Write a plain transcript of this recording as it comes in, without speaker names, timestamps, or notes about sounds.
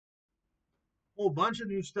whole bunch of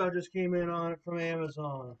new stuff just came in on it from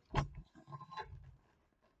Amazon.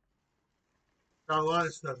 Got a lot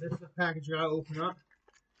of stuff. This is the package I gotta open up.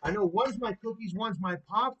 I know one's my cookies, one's my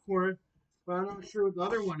popcorn, but I'm not sure what the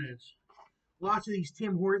other one is. Lots of these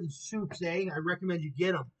Tim Hortons soups, eh? I recommend you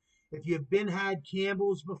get them. If you've been had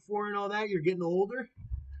Campbell's before and all that, you're getting older, and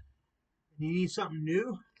you need something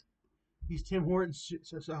new. These Tim Hortons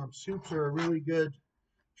soups are a really good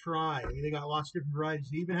try. They got lots of different varieties.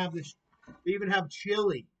 They even have this. They even have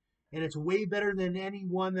chili, and it's way better than any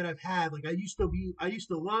one that I've had. Like I used to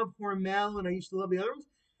love Hormel, and I used to love the other ones,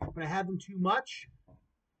 but I had them too much.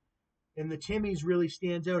 And the Timmy's really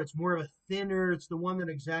stands out. It's more of a thinner. It's the one that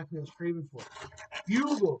exactly I was craving for.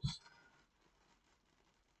 Bugles.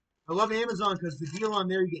 I love Amazon because the deal on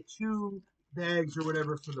there, you get 2 bags or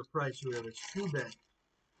whatever for the price or whatever. It's 2 bags.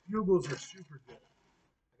 Bugles are super good.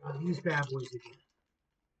 I got these bad boys again.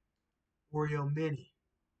 Oreo Mini.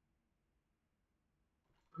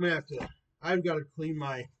 I'm gonna have to. I've got to clean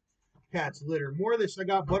my cat's litter. More of this. I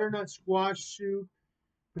got butternut squash soup,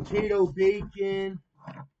 potato bacon,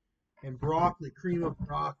 and broccoli, cream of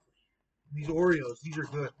broccoli. These Oreos, these are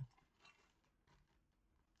good.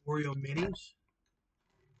 Oreo minis.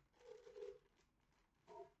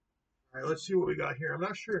 All right, let's see what we got here. I'm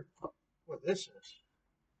not sure what this is.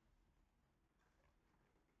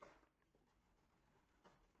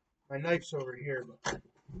 My knife's over here, but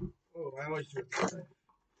oh, I always do it this way.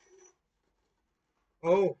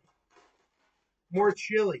 Oh, more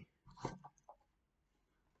chili.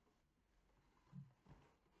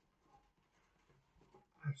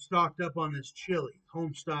 I've stocked up on this chili,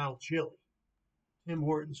 home style chili. Tim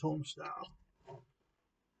Hortons home style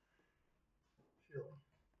chili.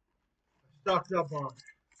 I stocked up on.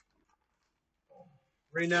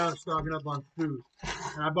 Right now, I'm stocking up on food,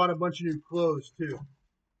 and I bought a bunch of new clothes too.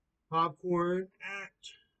 Popcorn at.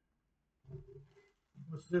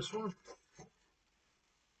 What's this one?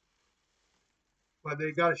 But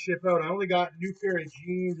they got to ship out. I only got a new pair of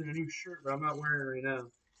jeans and a new shirt, but I'm not wearing it right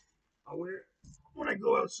now. I'll wear it when I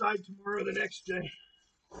go outside tomorrow, the next day,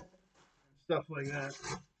 and stuff like that.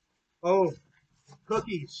 Oh,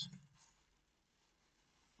 cookies.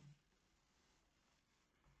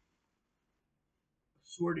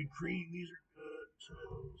 Assorted cream. These are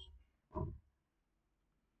good.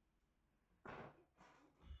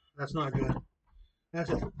 That's not good. That's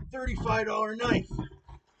a $35 knife.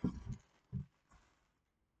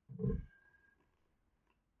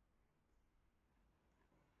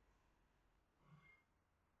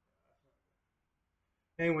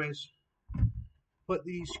 Anyways, put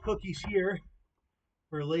these cookies here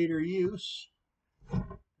for later use.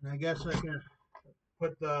 And I guess I can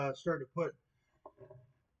start to put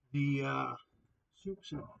the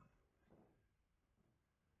soups in.